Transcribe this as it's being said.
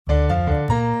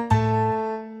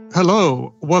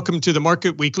Hello, welcome to the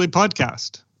Market Weekly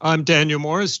podcast. I'm Daniel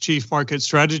Morris, Chief Market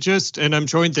Strategist, and I'm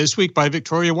joined this week by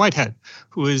Victoria Whitehead,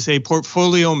 who is a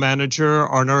portfolio manager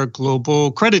on our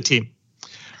global credit team.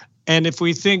 And if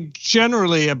we think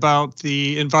generally about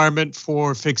the environment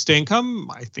for fixed income,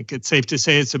 I think it's safe to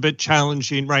say it's a bit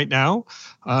challenging right now.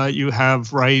 You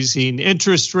have rising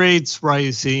interest rates,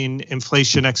 rising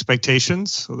inflation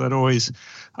expectations. So that always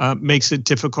makes it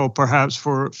difficult perhaps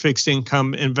for fixed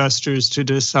income investors to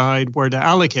decide where to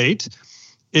allocate.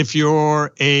 If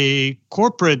you're a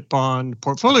corporate bond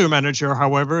portfolio manager,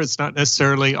 however, it's not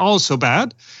necessarily all so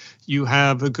bad. You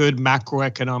have a good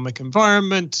macroeconomic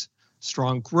environment,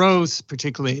 strong growth,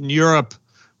 particularly in Europe,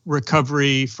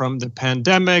 recovery from the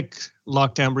pandemic,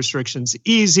 lockdown restrictions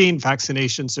easing,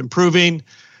 vaccinations improving.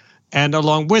 And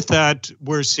along with that,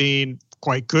 we're seeing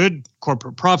quite good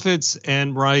corporate profits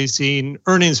and rising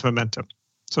earnings momentum.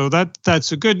 So that's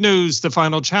the good news. The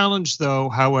final challenge, though,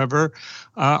 however,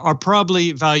 are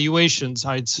probably valuations,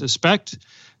 I'd suspect.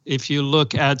 If you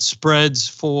look at spreads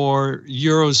for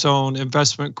Eurozone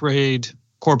investment grade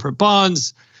corporate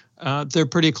bonds, they're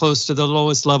pretty close to the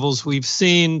lowest levels we've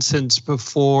seen since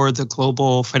before the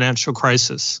global financial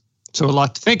crisis. So a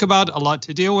lot to think about, a lot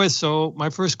to deal with. So my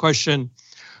first question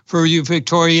for you,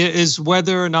 Victoria, is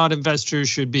whether or not investors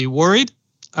should be worried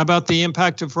about the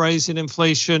impact of rising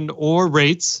inflation or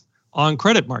rates on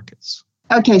credit markets.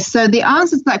 Okay, so the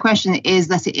answer to that question is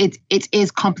that it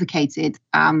is complicated.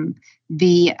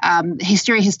 The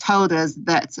history has told us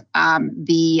that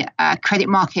the credit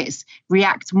markets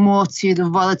react more to the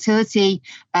volatility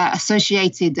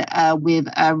associated with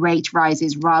rate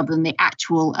rises rather than the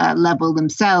actual level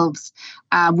themselves.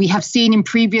 We have seen in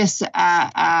previous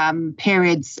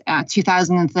periods,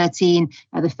 2013,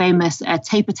 the famous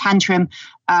taper tantrum,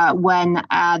 when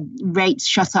rates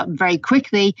shot up very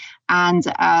quickly and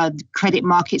credit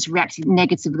markets reacted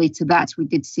negatively to that. We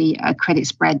did see credit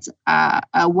spreads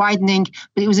widening,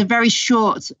 but it was a very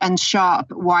short and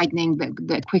sharp widening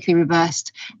that quickly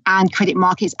reversed, and credit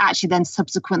markets actually then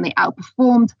subsequently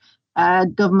outperformed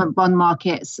government bond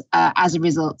markets as a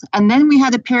result. And then we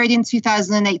had a period in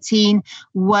 2018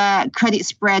 where credit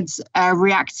spreads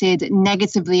reacted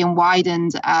negatively and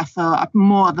widened for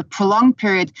more of a prolonged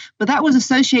period. But that was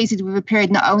associated with a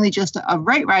period not only just of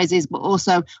rate rises, but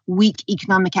also weak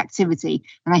economic activity.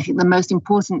 And I think the most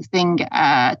important thing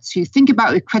to think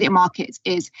about with credit markets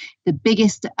is the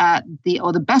biggest,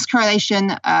 the best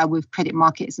correlation with credit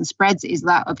markets and spreads is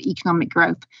that of economic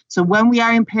growth. So when we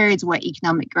are in periods where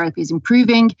economic growth is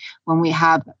improving, when we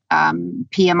have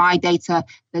PMI data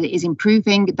that is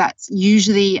improving, that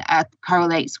usually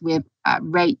correlates with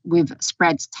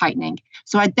spreads tightening.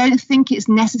 So I don't think it's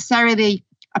necessarily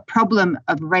a problem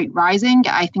of rate rising.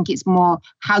 I think it's more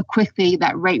how quickly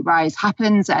that rate rise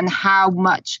happens and how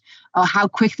much or how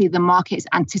quickly the markets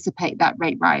anticipate that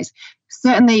rate rise.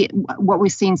 Certainly, what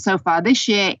we've seen so far this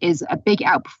year is a big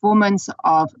outperformance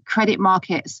of credit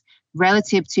markets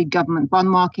relative to government bond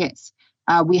markets.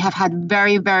 We have had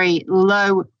very, very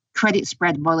low credit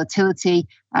spread volatility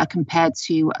compared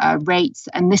to rates.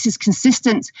 And this is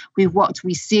consistent with what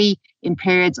we see in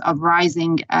periods of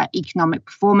rising economic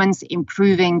performance,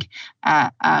 improving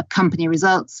company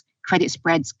results. Credit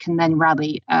spreads can then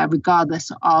rally regardless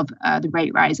of the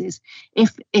rate rises.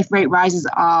 If rate rises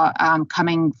are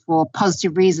coming for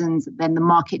positive reasons, then the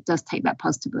market does take that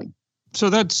positively. So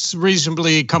that's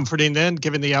reasonably comforting then,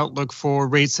 given the outlook for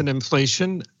rates and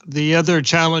inflation. The other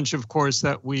challenge, of course,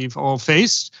 that we've all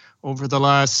faced over the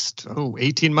last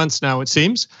 18 months now, it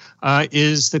seems,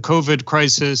 is the COVID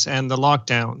crisis and the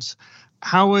lockdowns.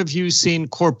 How have you seen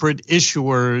corporate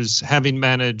issuers having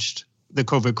managed the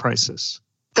COVID crisis?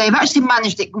 They've actually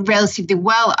managed it relatively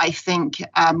well, I think,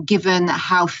 given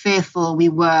how fearful we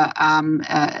were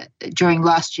during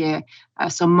last year.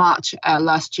 So March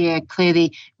last year,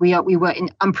 clearly we were in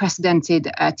unprecedented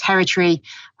territory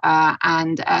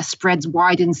and spreads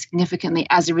widened significantly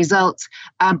as a result.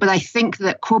 But I think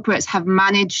that corporates have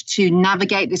managed to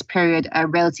navigate this period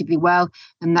relatively well,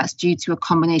 and that's due to a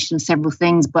combination of several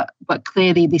things. But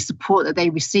clearly the support that they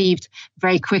received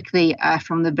very quickly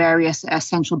from the various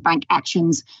central bank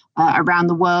actions around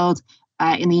the world.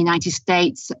 In the United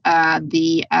States,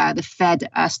 the Fed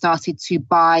started to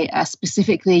buy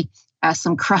specifically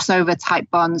some crossover type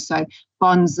bonds, so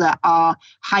bonds that are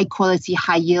high quality,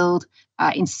 high yield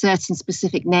in certain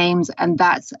specific names, and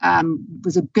that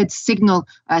was a good signal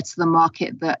to the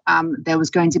market that there was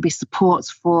going to be support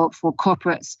for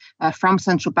corporates from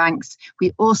central banks.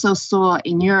 We also saw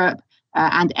in Europe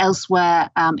and elsewhere,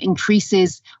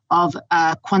 increases of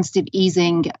quantitative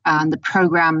easing and the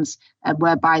programs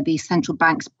whereby the central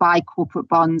banks buy corporate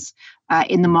bonds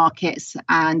in the markets,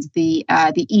 and the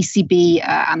ECB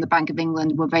and the Bank of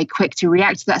England were very quick to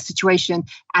react to that situation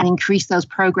and increase those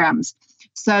programs.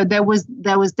 So there was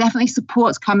definitely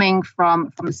support coming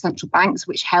from the central banks,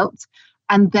 which helped.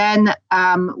 And then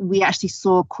we actually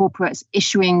saw corporates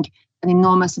issuing an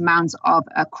enormous amount of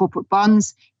corporate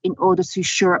bonds in order to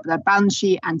shore up their balance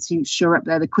sheet and to shore up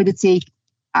their liquidity.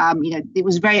 It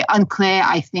was very unclear,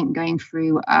 I think, going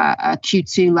through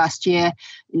Q2 last year.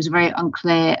 It was very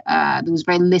unclear. There was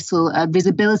very little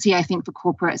visibility, I think, for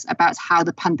corporates about how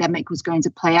the pandemic was going to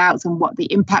play out and what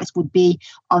the impact would be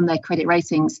on their credit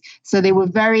ratings. So they were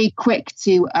very quick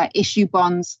to issue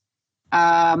bonds,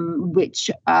 which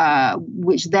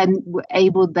then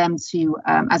enabled them to,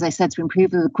 as I said, to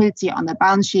improve the liquidity on their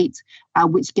balance sheet,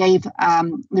 which gave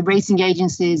the rating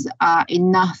agencies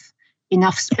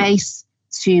enough space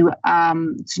to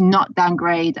not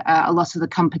downgrade a lot of the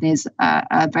companies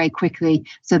very quickly.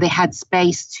 So they had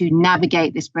space to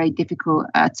navigate this very difficult,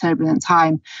 turbulent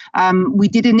time. We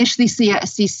did initially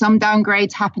see some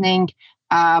downgrades happening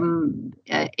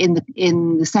in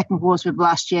the second quarter of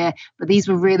last year, but these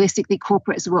were realistically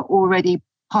corporates that were already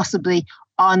possibly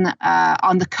on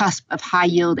the cusp of high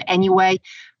yield anyway.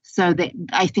 So that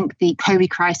I think the COVID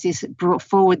crisis brought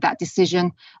forward that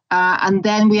decision. And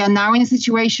then we are now in a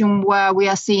situation where we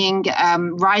are seeing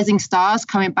rising stars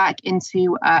coming back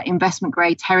into investment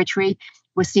grade territory.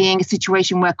 We're seeing a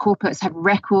situation where corporates have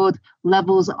record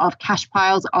levels of cash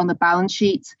piles on the balance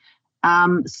sheet.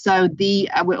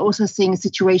 We're also seeing a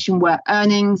situation where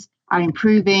earnings are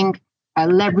improving,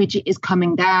 leverage is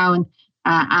coming down,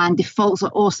 and defaults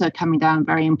are also coming down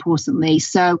very importantly.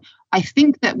 So I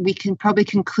think that we can probably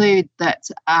conclude that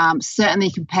certainly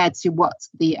compared to what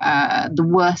the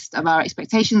worst of our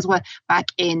expectations were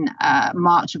back in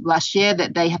March of last year,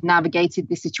 that they have navigated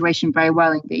this situation very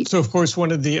well indeed. So, of course,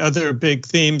 one of the other big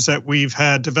themes that we've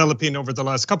had developing over the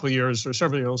last couple of years or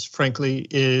several years, frankly,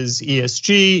 is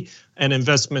ESG and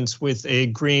investments with a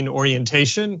green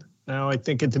orientation. Now, I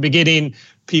think at the beginning,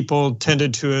 people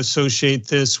tended to associate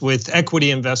this with equity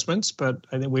investments, but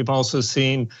I think we've also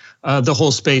seen the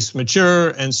whole space mature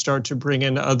and start to bring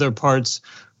in other parts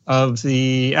of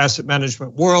the asset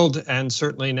management world. And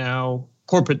certainly now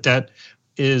corporate debt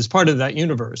is part of that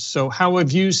universe. So how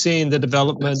have you seen the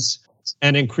developments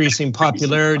and increasing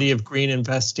popularity of green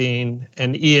investing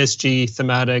and ESG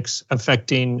thematics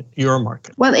affecting your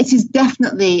market? Well, it is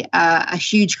definitely a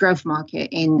huge growth market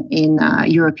in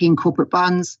European corporate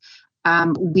bonds.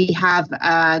 Globally,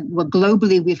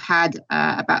 we've had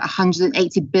about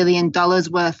 $180 billion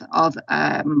worth of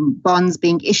bonds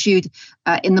being issued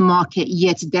in the market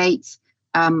year to date.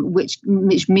 Which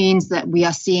means that we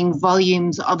are seeing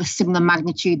volumes of a similar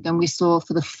magnitude than we saw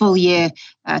for the full year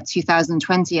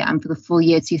 2020 and for the full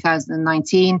year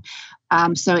 2019.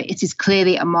 So it is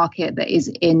clearly a market that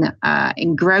is in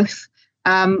growth.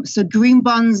 So green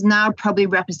bonds now probably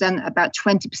represent about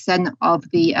 20% of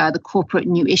the corporate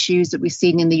new issues that we've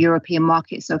seen in the European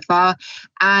market so far.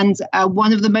 And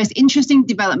one of the most interesting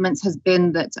developments has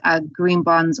been that green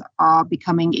bonds are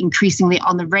becoming increasingly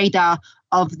on the radar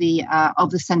of the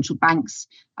central banks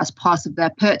as part of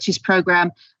their purchase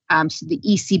program. So the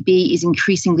ECB is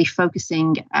increasingly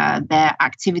focusing their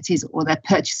activities or their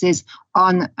purchases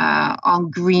on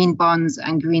green bonds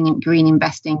and green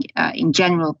investing in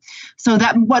general. So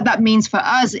what that means for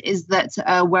us is that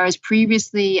whereas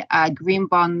previously green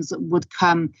bonds would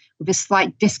come with a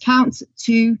slight discount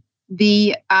to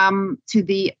the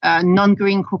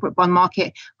non-green corporate bond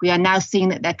market, we are now seeing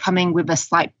that they're coming with a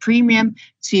slight premium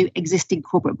to existing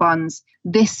corporate bonds.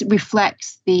 This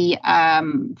reflects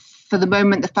for the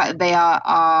moment, the fact that they are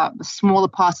a smaller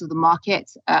part of the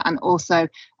market, and also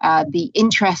the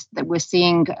interest that we're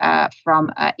seeing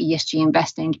from ESG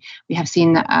investing. We have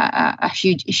seen a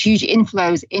huge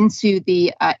inflows into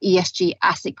the ESG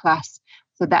asset class.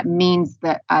 So that means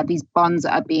that these bonds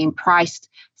are being priced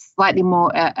slightly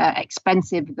more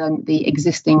expensive than the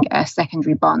existing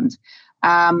secondary bond,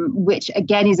 which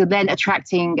again is then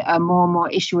attracting more and more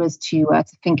issuers to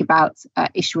think about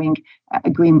issuing a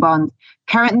green bond.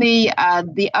 Currently,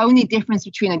 the only difference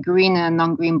between a green and a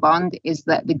non-green bond is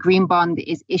that the green bond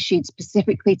is issued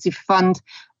specifically to fund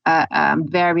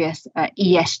various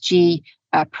ESG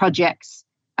projects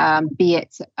be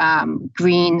it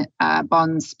green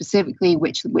bonds specifically,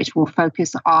 which will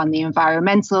focus on the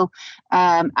environmental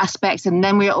aspects. And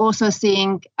then we're also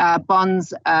seeing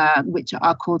bonds which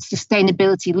are called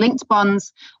sustainability-linked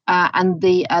bonds, and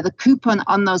the coupon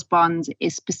on those bonds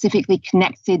is specifically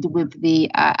connected with the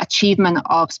achievement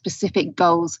of specific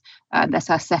goals that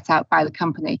are set out by the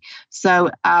company.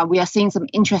 So we are seeing some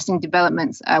interesting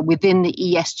developments within the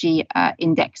ESG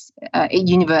index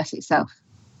universe itself.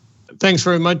 Thanks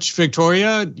very much,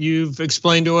 Victoria. You've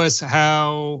explained to us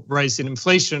how rising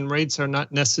inflation rates are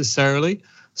not necessarily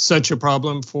such a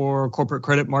problem for corporate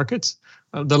credit markets.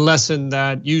 The lesson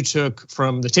that you took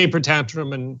from the taper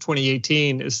tantrum in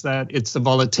 2018 is that it's the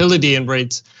volatility in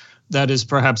rates that is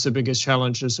perhaps the biggest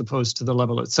challenge as opposed to the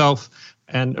level itself.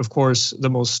 And of course, the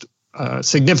most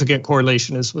significant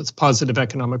correlation is with positive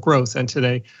economic growth. And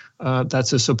today,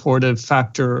 that's a supportive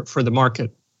factor for the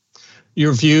market.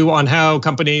 Your view on how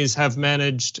companies have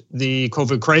managed the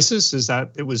COVID crisis is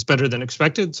that it was better than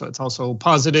expected, so it's also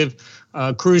positive.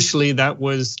 Crucially, that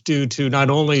was due to not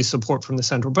only support from the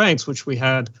central banks, which we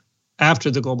had after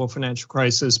the global financial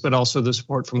crisis, but also the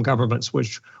support from governments,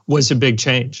 which was a big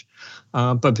change.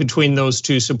 But between those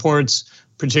two supports,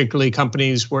 particularly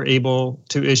companies were able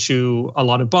to issue a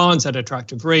lot of bonds at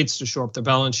attractive rates to shore up their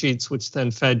balance sheets, which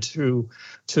then fed to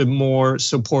more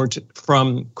support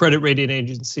from credit rating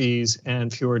agencies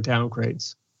and fewer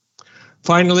downgrades.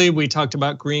 Finally, we talked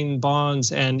about green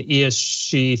bonds and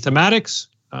ESG thematics.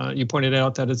 You pointed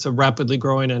out that it's a rapidly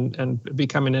growing and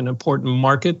becoming an important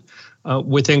market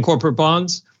within corporate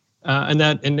bonds. And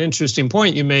that an interesting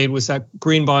point you made was that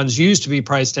green bonds used to be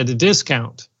priced at a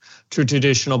discount to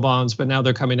traditional bonds, but now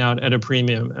they're coming out at a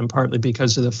premium, and partly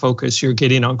because of the focus you're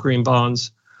getting on green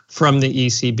bonds from the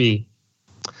ECB.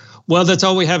 Well, that's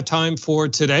all we have time for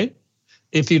today.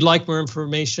 If you'd like more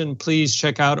information, please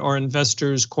check out our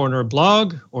Investors Corner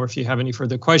blog, or if you have any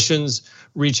further questions,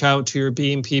 reach out to your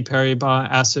BNP Paribas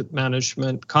Asset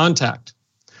Management contact.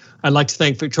 I'd like to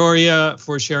thank Victoria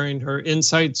for sharing her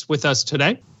insights with us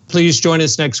today. Please join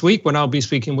us next week when I'll be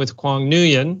speaking with Quang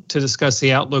Nguyen to discuss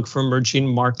the outlook for emerging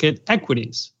market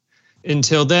equities.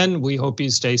 Until then, we hope you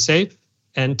stay safe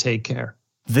and take care.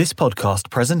 This podcast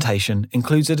presentation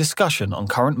includes a discussion on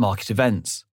current market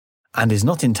events and is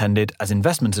not intended as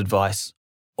investment advice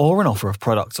or an offer of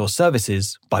products or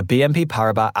services by BNP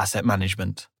Paribas Asset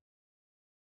Management.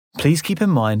 Please keep in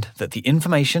mind that the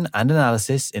information and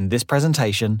analysis in this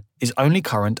presentation is only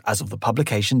current as of the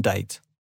publication date.